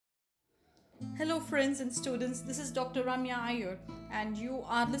Hello, friends and students. This is Dr. Ramya Iyer, and you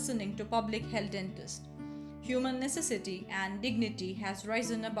are listening to Public Health Dentist. Human necessity and dignity has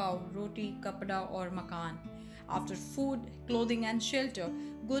risen above roti, kapda, or makan. After food, clothing, and shelter,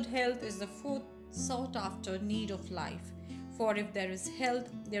 good health is the fourth sought after need of life. For if there is health,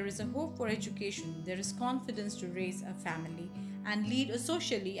 there is a hope for education, there is confidence to raise a family and lead a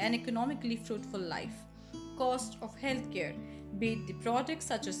socially and economically fruitful life. Cost of healthcare, be it the products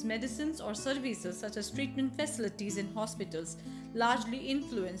such as medicines or services such as treatment facilities in hospitals, largely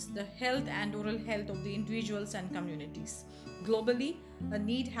influence the health and oral health of the individuals and communities. Globally, a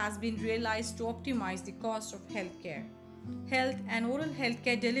need has been realized to optimize the cost of healthcare. Health and oral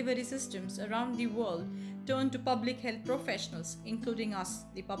healthcare delivery systems around the world turn to public health professionals, including us,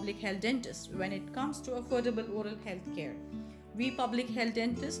 the public health dentists, when it comes to affordable oral healthcare. We public health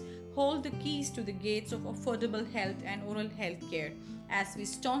dentists hold the keys to the gates of affordable health and oral health care as we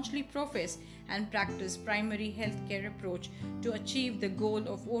staunchly profess and practice primary health care approach to achieve the goal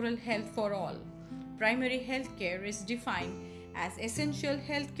of oral health for all. Primary health care is defined as essential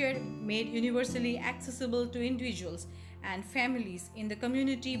health care made universally accessible to individuals and families in the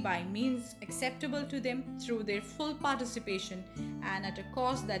community by means acceptable to them through their full participation and at a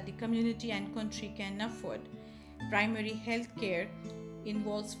cost that the community and country can afford. Primary health care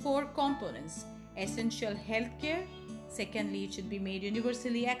involves four components: essential health care, secondly, it should be made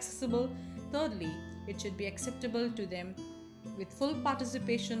universally accessible, thirdly, it should be acceptable to them with full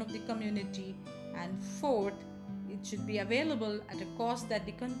participation of the community, and fourth, it should be available at a cost that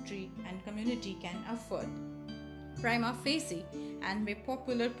the country and community can afford. Prima facie, and by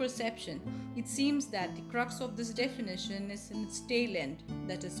popular perception, it seems that the crux of this definition is in its tail end,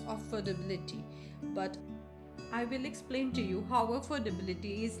 that is affordability. But I will explain to you how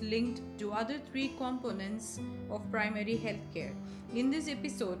affordability is linked to other three components of primary healthcare. In this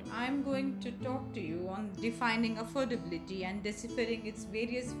episode, I am going to talk to you on defining affordability and deciphering its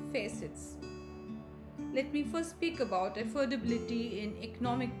various facets. Let me first speak about affordability in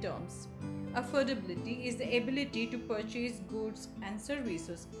economic terms. Affordability is the ability to purchase goods and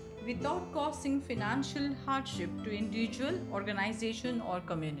services without causing financial hardship to individual, organization, or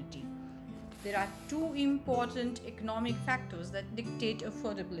community. There are two important economic factors that dictate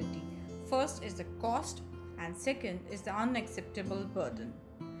affordability. First is the cost, and second is the unacceptable burden.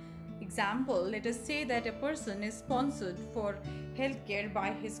 Example, let us say that a person is sponsored for healthcare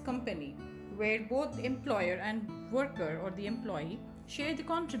by his company, where both employer and worker or the employee share the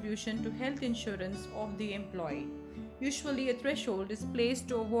contribution to health insurance of the employee. Usually, a threshold is placed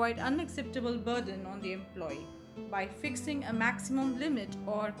to avoid unacceptable burden on the employee by fixing a maximum limit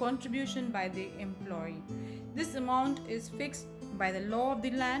or contribution by the employee. This amount is fixed by the law of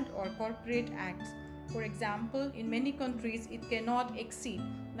the land or corporate acts. For example, in many countries, it cannot exceed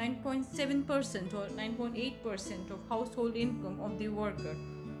 9.7% or 9.8% of household income of the worker.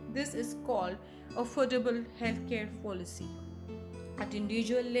 This is called affordable healthcare policy. At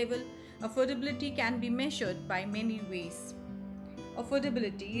individual level, affordability can be measured by many ways.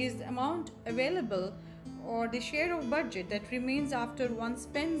 Affordability is the amount available or the share of budget that remains after one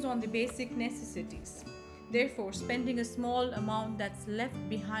spends on the basic necessities. Therefore, spending a small amount that's left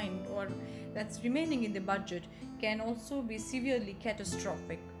behind or that's remaining in the budget can also be severely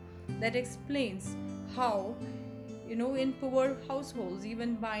catastrophic. That explains how, in poor households,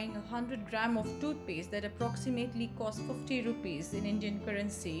 even buying 100 gram of toothpaste that approximately costs 50 rupees in Indian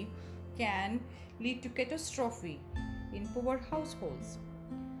currency can lead to catastrophe in poor households.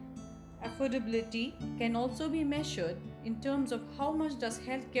 Affordability can also be measured in terms of how much does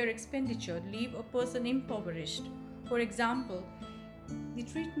healthcare expenditure leave a person impoverished. For example, the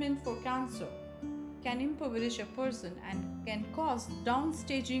treatment for cancer can impoverish a person and can cause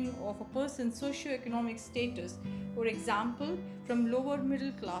downstaging of a person's socioeconomic status, for example, from lower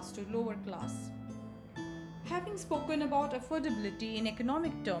middle class to lower class. Having spoken about affordability in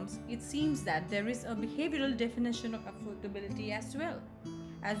economic terms, it seems that there is a behavioral definition of affordability as well.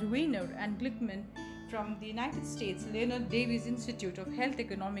 As Weiner and Glickman from the United States Leonard Davis Institute of Health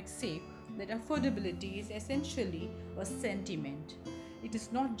Economics say that affordability is essentially a sentiment. It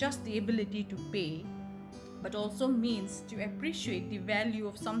is not just the ability to pay, but also means to appreciate the value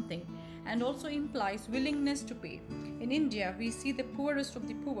of something and also implies willingness to pay. In India, we see the poorest of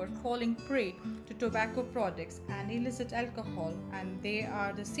the poor falling prey to tobacco products and illicit alcohol, and they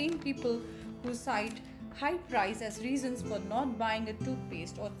are the same people who cite high price as reasons for not buying a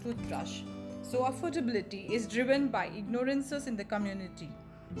toothpaste or toothbrush. So affordability is driven by ignorances in the community.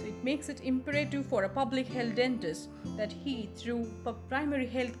 So it makes it imperative for a public health dentist that he, through a primary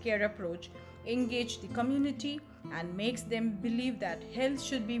health care approach, engage the community and makes them believe that health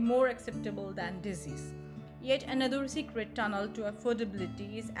should be more acceptable than disease. Yet another secret tunnel to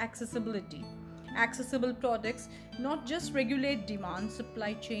affordability is accessibility. Accessible products not just regulate demand,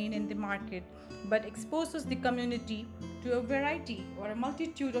 supply chain in the market, but exposes the community to a variety or a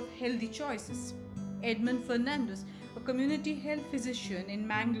multitude of healthy choices. Edmund Fernandez, a community health physician in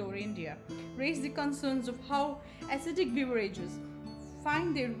Mangalore, India, raised the concerns of how acidic beverages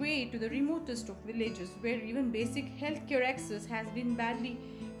find their way to the remotest of villages where even basic healthcare access has been badly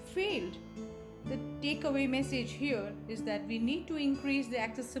failed. The takeaway message here is that we need to increase the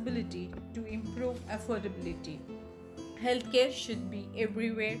accessibility to improve affordability. Healthcare should be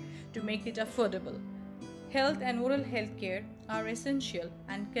everywhere to make it affordable. Health and oral health care are essential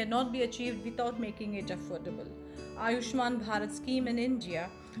and cannot be achieved without making it affordable. Ayushman Bharat scheme in India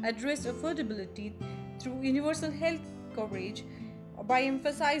addressed affordability through universal health coverage by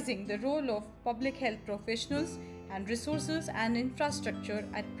emphasizing the role of public health professionals and resources and infrastructure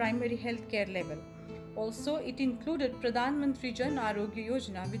at primary health care level. Also, it included Pradhan Mantri Jan Arogya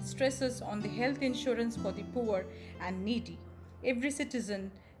Yojana, which stresses on the health insurance for the poor and needy. Every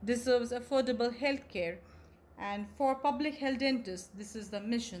citizen deserves affordable health care, and for public health dentists, this is the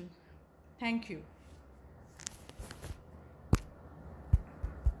mission. Thank you.